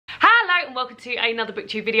and welcome to another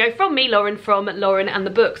booktube video from me, Lauren, from Lauren and the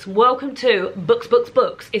Books. Welcome to Books, Books,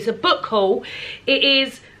 Books. It's a book haul. It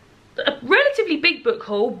is a relatively big book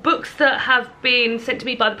haul. Books that have been sent to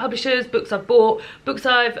me by the publishers, books I've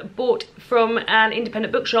bought from an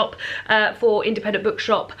independent bookshop for independent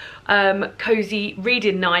bookshop cozy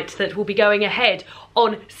reading night that will be going ahead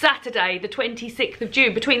on Saturday the 26th of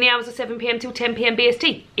June between the hours of 7 PM till 10 PM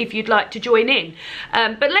BST if you'd like to join in.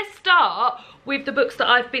 But let's start with the books that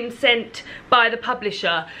I've been sent by the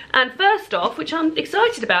publisher. And first off, which I'm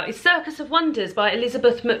excited about, is Circus of Wonders by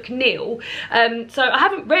Elizabeth McNeil. So I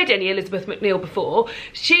haven't read any Elizabeth McNeil before.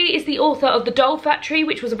 She is the author of The Doll Factory,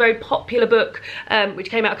 which was a very popular book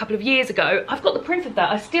which came out a couple of years ago. I've got the proof of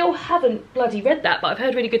that. I still haven't bloody read that, but I've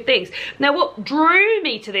heard really good things. Now what drew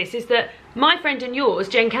me to this is that my friend and yours,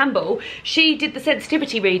 Jen Campbell, she did the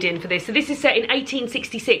sensitivity reading for this. So this is set in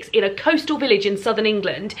 1866 in a coastal village in southern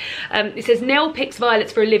England. It says, Nell picks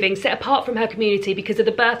violets for a living, set apart from her community because of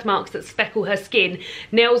the birthmarks that speckle her skin.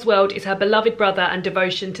 Nell's world is her beloved brother and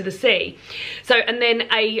devotion to the sea. So, and then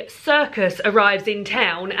a circus arrives in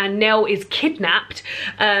town and Nell is kidnapped.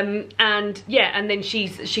 And then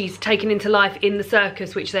she's taken into life in the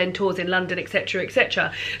circus, which then tours in London, etc,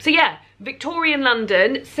 etc. So yeah, Victorian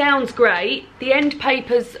London, sounds great. The end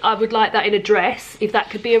papers, I would like that in a dress, if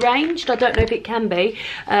that could be arranged. I don't know if it can be.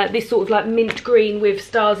 This sort of like mint green with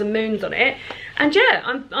stars and moons on it. And yeah,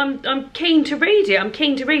 I'm keen to read it. I'm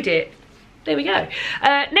keen to read it. There we go.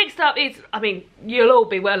 Next up is, I mean, you'll all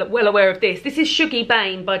be well aware of this. This is Shuggie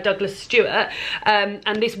Bain by Douglas Stewart,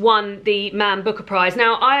 and this won the Man Booker Prize.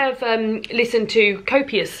 Now, I have listened to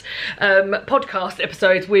copious podcast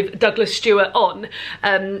episodes with Douglas Stewart on,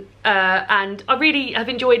 and I really have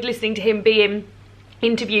enjoyed listening to him being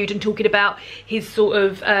interviewed and talking about his sort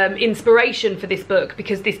of inspiration for this book,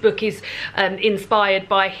 because this book is inspired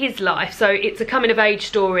by his life. So it's a coming of age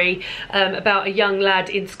story about a young lad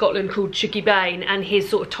in Scotland called Shuggie Bain and his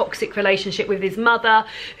sort of toxic relationship with his mother,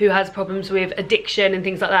 who has problems with addiction and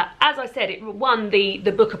things like that. As I said, it won the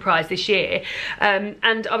Booker Prize this year,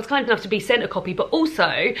 and I was kind enough to be sent a copy, but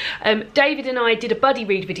also David and I did a buddy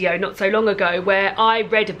read video not so long ago where I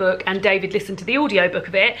read a book and David listened to the audiobook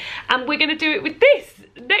of it, and we're going to do it with this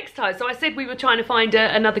next time. So I said we were trying to find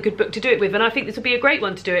another good book to do it with, and I think this will be a great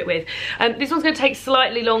one to do it with. This one's going to take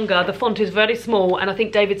slightly longer. The font is very small, and I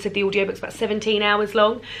think David said the audiobook's about 17 hours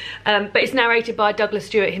long, but it's narrated by Douglas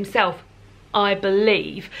Stewart himself, I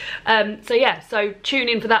believe. So yeah, so tune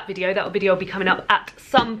in for that video. That video will be coming up at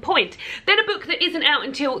some point. Then a book that isn't out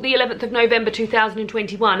until the 11th of November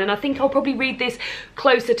 2021, and I think I'll probably read this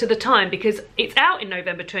closer to the time because it's out in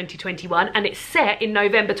November 2021 and it's set in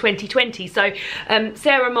November 2020. So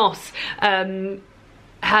Sarah Moss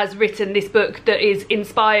has written this book that is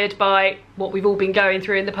inspired by what we've all been going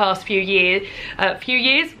through in the past few years. I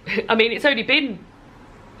mean, it's only been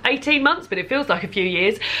 18 months, but it feels like a few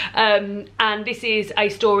years. And this is a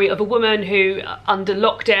story of a woman who, under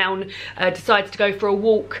lockdown, decides to go for a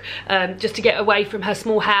walk just to get away from her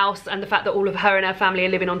small house and the fact that all of her and her family are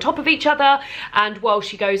living on top of each other. And while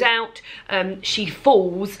she goes out, she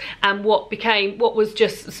falls, and what was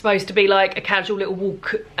just supposed to be like a casual little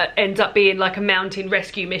walk ends up being like a mountain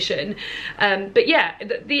rescue mission. But yeah,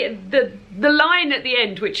 the line at the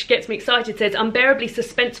end, which gets me excited, says, unbearably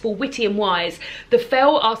suspenseful, witty and wise, the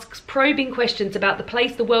fell asks probing questions about the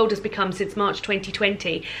place the world has become since March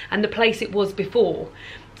 2020 and the place it was before.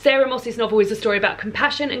 Sarah Moss's novel is a story about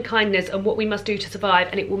compassion and kindness and what we must do to survive,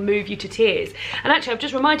 and it will move you to tears. And actually, I've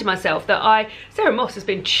just reminded myself that Sarah Moss has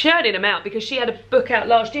been churning them out, because she had a book out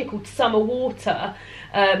last year called Summer Water,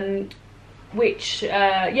 which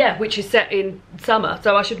is set in summer,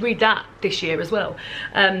 so I should read that this year as well.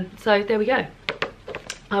 So there we go.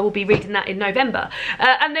 I will be reading that in November.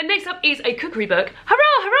 And then next up is a cookery book.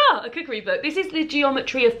 Hurrah, hurrah, a cookery book. This is The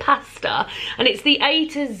Geometry of Pasta, and it's the A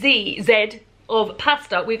to Z of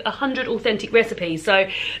pasta with 100 authentic recipes. So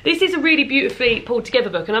this is a really beautifully pulled together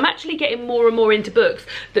book, and I'm actually getting more and more into books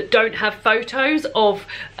that don't have photos of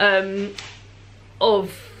the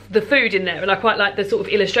food in there, and I quite like the sort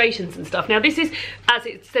of illustrations and stuff. Now this is, as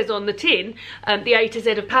it says on the tin, the A to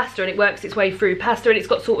Z of pasta, and it works its way through pasta, and it's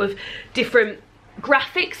got sort of different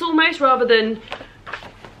graphics almost rather than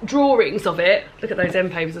drawings of it. Look at those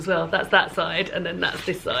end papers as well. That's that side, and then that's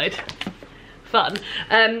this side. Fun.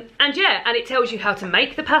 And yeah, and it tells you how to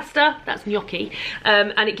make the pasta. That's gnocchi.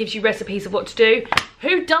 And it gives you recipes of what to do.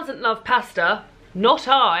 Who doesn't love pasta? Not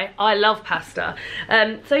I. I love pasta.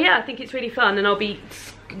 So yeah, I think it's really fun, and I'll be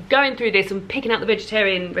going through this and picking out the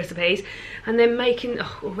vegetarian recipes and then making,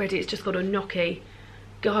 oh, already it's just got a gnocchi.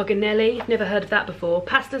 Garganelli, never heard of that before.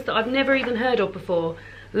 Pastas that I've never even heard of before.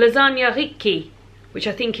 Lasagna ricci. which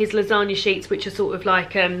I think is lasagna sheets, which are sort of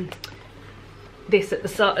like this at the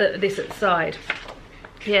side.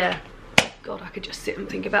 Yeah. God, I could just sit and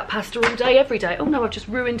think about pasta all day, every day. Oh no, I've just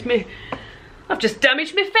ruined me. I've just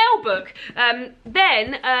damaged my fell book.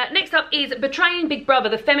 Next up is Betraying Big Brother,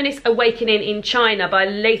 The Feminist Awakening in China by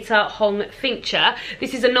Leta Hong Fincher.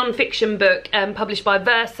 This is a non-fiction book published by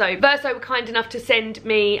Verso. Verso were kind enough to send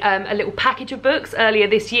me a little package of books earlier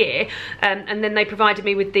this year, and then they provided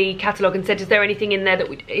me with the catalogue and said, is there anything in there that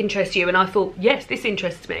would interest you? And I thought, yes, this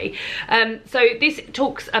interests me. So this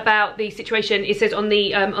talks about the situation. It says on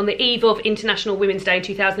the eve of International Women's Day in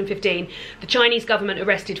 2015, the Chinese government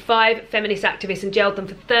arrested 5 feminist activists and jailed them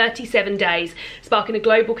for 37 days, sparking a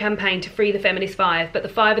global campaign to free the feminist 5. But the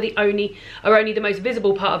 5 are only the most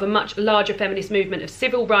visible part of a much larger feminist movement of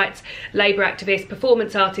civil rights, labour activists,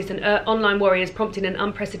 performance artists and online warriors, prompting an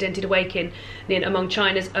unprecedented awakening among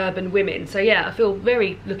China's urban women. So yeah, I feel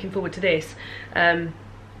very looking forward to this, and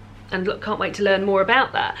look, can't wait to learn more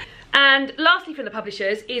about that. And lastly from the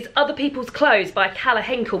publishers is Other People's Clothes by Calla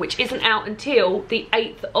Henkel, which isn't out until the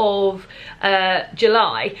 8th of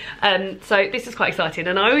July. So this is quite exciting,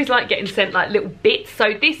 and I always like getting sent like little bits.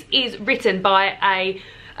 So this is written by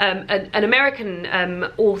an American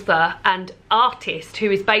author and artist who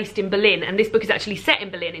is based in Berlin, and this book is actually set in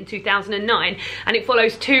Berlin in 2009, and it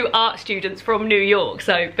follows 2 art students from New York,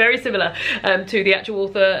 so very similar to the actual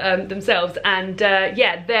author themselves. And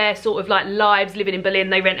yeah, their sort of like lives living in Berlin.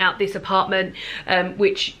 They rent out this apartment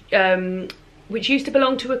which used to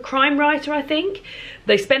belong to a crime writer, I think.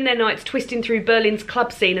 They spend their nights twisting through Berlin's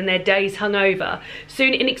club scene and their days hungover.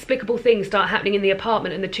 Soon inexplicable things start happening in the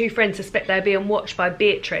apartment, and the 2 friends suspect they're being watched by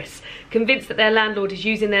Beatrice. Convinced that their landlord is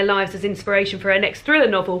using their lives as inspiration for her next thriller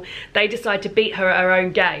novel, they decide to beat her at her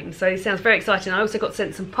own game. So it sounds very exciting. I also got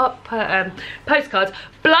sent some postcards.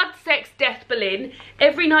 Blood, Sex, Death, Berlin.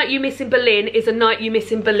 Every night you miss in Berlin is a night you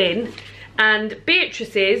miss in Berlin. And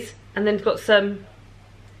Beatrice's, and then got some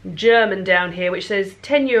German down here, which says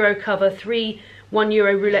 €10 cover, 3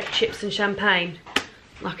 €1 roulette chips and champagne.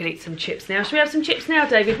 I can eat some chips now. Should we have some chips now,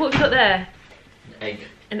 David? What have you got there? Egg.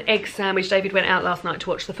 An egg sandwich. David went out last night to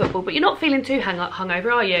watch the football, but you're not feeling too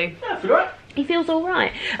hungover, are you? Yeah, I feel alright. He feels all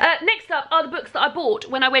right. Next up are the books that I bought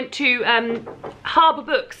when I went to Harbour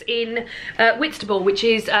Books in Whitstable, which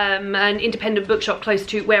is an independent bookshop close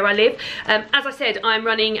to where I live. As I said, I'm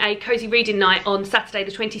running a cosy reading night on Saturday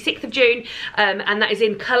the 26th of June, and that is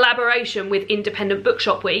in collaboration with Independent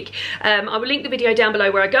Bookshop Week. I will link the video down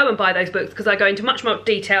below where I go and buy those books, because I go into much more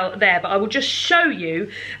detail there, but I will just show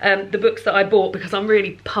you the books that I bought, because I'm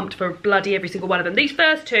really pumped for bloody every single one of them. These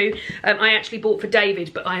first 2 I actually bought for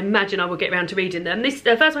David, but I imagine I will get around to reading them.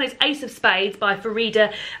 The first one is Ace of Spades by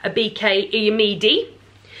Farida Abike Iyamidi.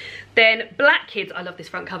 Then Black Kids, I love this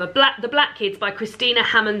front cover, The Black Kids by Christina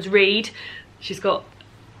Hammonds Reed. She's got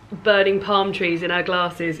burning palm trees in her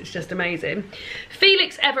glasses, it's just amazing.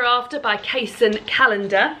 Felix Ever After by Kaysen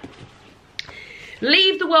Calendar.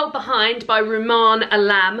 Leave the World Behind by Rumaan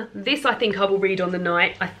Alam. This I think I will read on the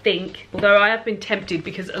night, I think. Although I have been tempted,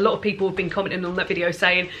 because a lot of people have been commenting on that video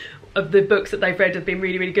saying of the books that they've read have been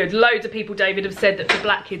really, really good. Loads of people, David, have said that The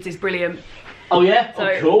Black Kids is brilliant. Oh yeah? So,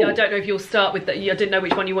 oh, cool. I don't know if you'll start with that. I didn't know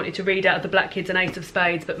which one you wanted to read out of The Black Kids and Ace of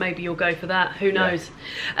Spades, but maybe you'll go for that. Who knows?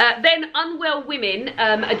 Yeah. Then Unwell Women,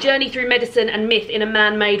 A Journey Through Medicine and Myth in a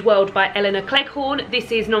Man-Made World by Eleanor Cleghorn.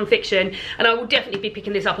 This is non-fiction, and I will definitely be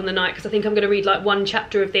picking this up on the night, because I think I'm going to read like 1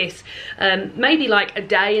 chapter of this, maybe like a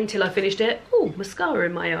day until I finished it. Oh, mascara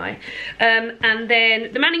in my eye. And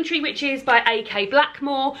then The Manningtree Witches by A.K.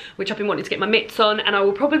 Blackmore, which I've been wanting to get my mitts on, and I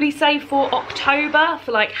will probably save for October,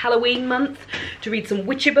 for like Halloween month, to read some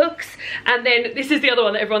witcher books. And then this is the other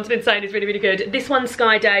one that everyone's been saying is really, really good. This one,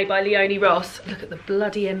 Sky Day by Leonie Ross. Look at the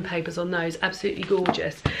bloody end papers on those, absolutely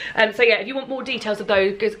gorgeous. So yeah, if you want more details of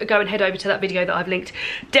those, go and head over to that video that I've linked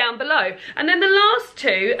down below. And then the last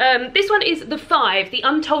 2, this one is The Five, The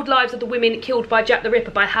Untold Lives of the Women Killed by Jack the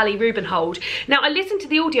Ripper by Hallie Rubenhold. Now I listened to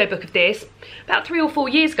the audiobook of this about 3 or 4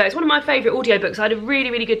 years ago. It's one of my favourite audiobooks. I had a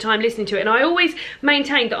really, really good time listening to it, and I always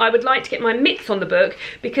maintained that I would like to get my mitts on the book,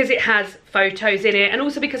 because it has photos in it, and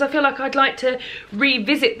also because I feel like I'd like to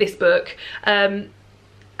revisit this book and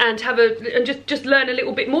just learn a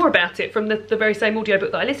little bit more about it from the very same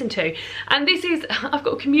audiobook that I listened to. And this is, I've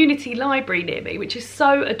got a community library near me, which is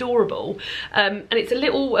so adorable, and it's a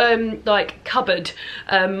little like cupboard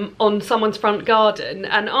on someone's front garden,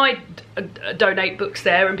 and I donate books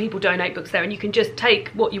there, and people donate books there, and you can just take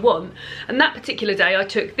what you want. And that particular day I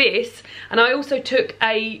took this, and I also took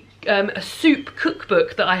a soup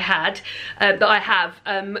cookbook that I had, that I have,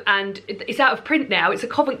 and it's out of print now. It's a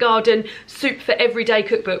Covent Garden soup for everyday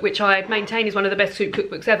cookbook, which I maintain is one of the best soup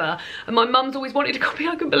cookbooks ever, and my mum's always wanted a copy.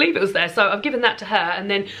 I couldn't believe it was there, so I've given that to her, and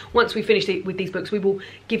then once we finish with these books we will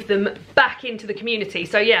give them back into the community.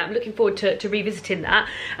 So yeah, I'm looking forward to revisiting that.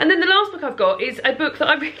 And then the last book I've got is a book that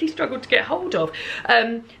I really struggled to get hold of.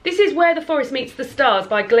 This is Where the Forest Meets the Stars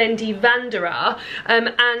by Glendy Vanderer,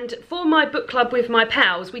 and for my book club with my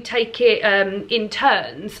pals, we take it in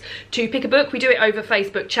turns to pick a book. We do it over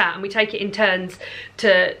Facebook chat, and we take it in turns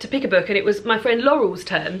to pick a book, and it was my friend Laurel's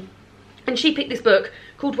turn, and she picked this book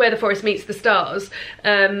called Where the Forest Meets the Stars,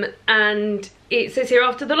 and it says here,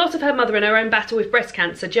 after the loss of her mother and her own battle with breast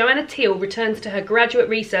cancer, Joanna Teal returns to her graduate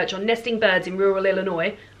research on nesting birds in rural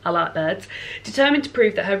Illinois. I like birds. Determined to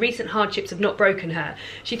prove that her recent hardships have not broken her.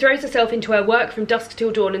 She throws herself into her work from dusk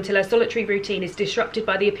till dawn until her solitary routine is disrupted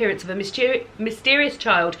by the appearance of a mysterious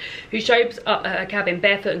child who shows up at her cabin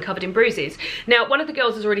barefoot and covered in bruises. Now, one of the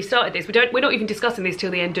girls has already started this. We're not even discussing this till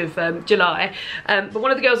the end of July, but one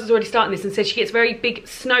of the girls has already started this and said she gets very big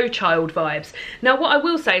snow child vibes. Now, what I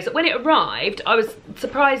will say is that when it arrived, I was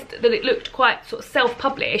surprised that it looked quite sort of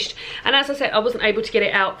self-published, and as I said, I wasn't able to get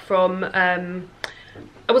it out from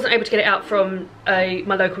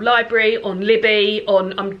my local library, on Libby,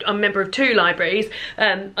 I'm a member of 2 libraries.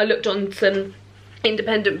 I looked on some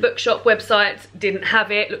independent bookshop websites, didn't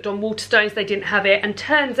have it. Looked on Waterstones, they didn't have it. And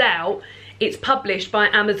turns out it's published by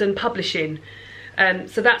Amazon Publishing.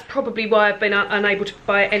 So that's probably why I've been unable to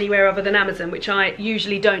buy it anywhere other than Amazon, which I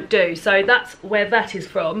usually don't do. So that's where that is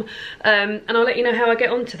from. And I'll let you know how I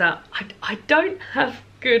get onto that. I don't have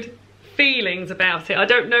good feelings about it. I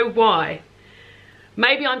don't know why.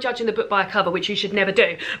 Maybe I'm judging the book by a cover, which you should never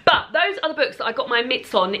do. But those are the books that I got my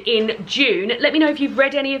mitts on in June. Let me know if you've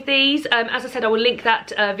read any of these. As I said, I will link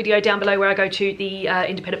that video down below where I go to the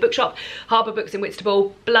independent bookshop, Harbour Books in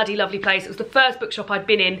Whitstable. Bloody lovely place. It was the first bookshop I'd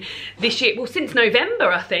been in this year. Well, since November,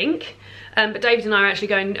 I think. But David and I are actually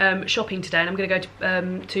going shopping today, and I'm going to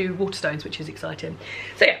go to Waterstones, which is exciting.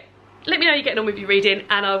 So yeah, let me know how you're getting on with your reading,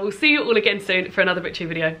 and I will see you all again soon for another BookTube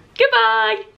video. Goodbye!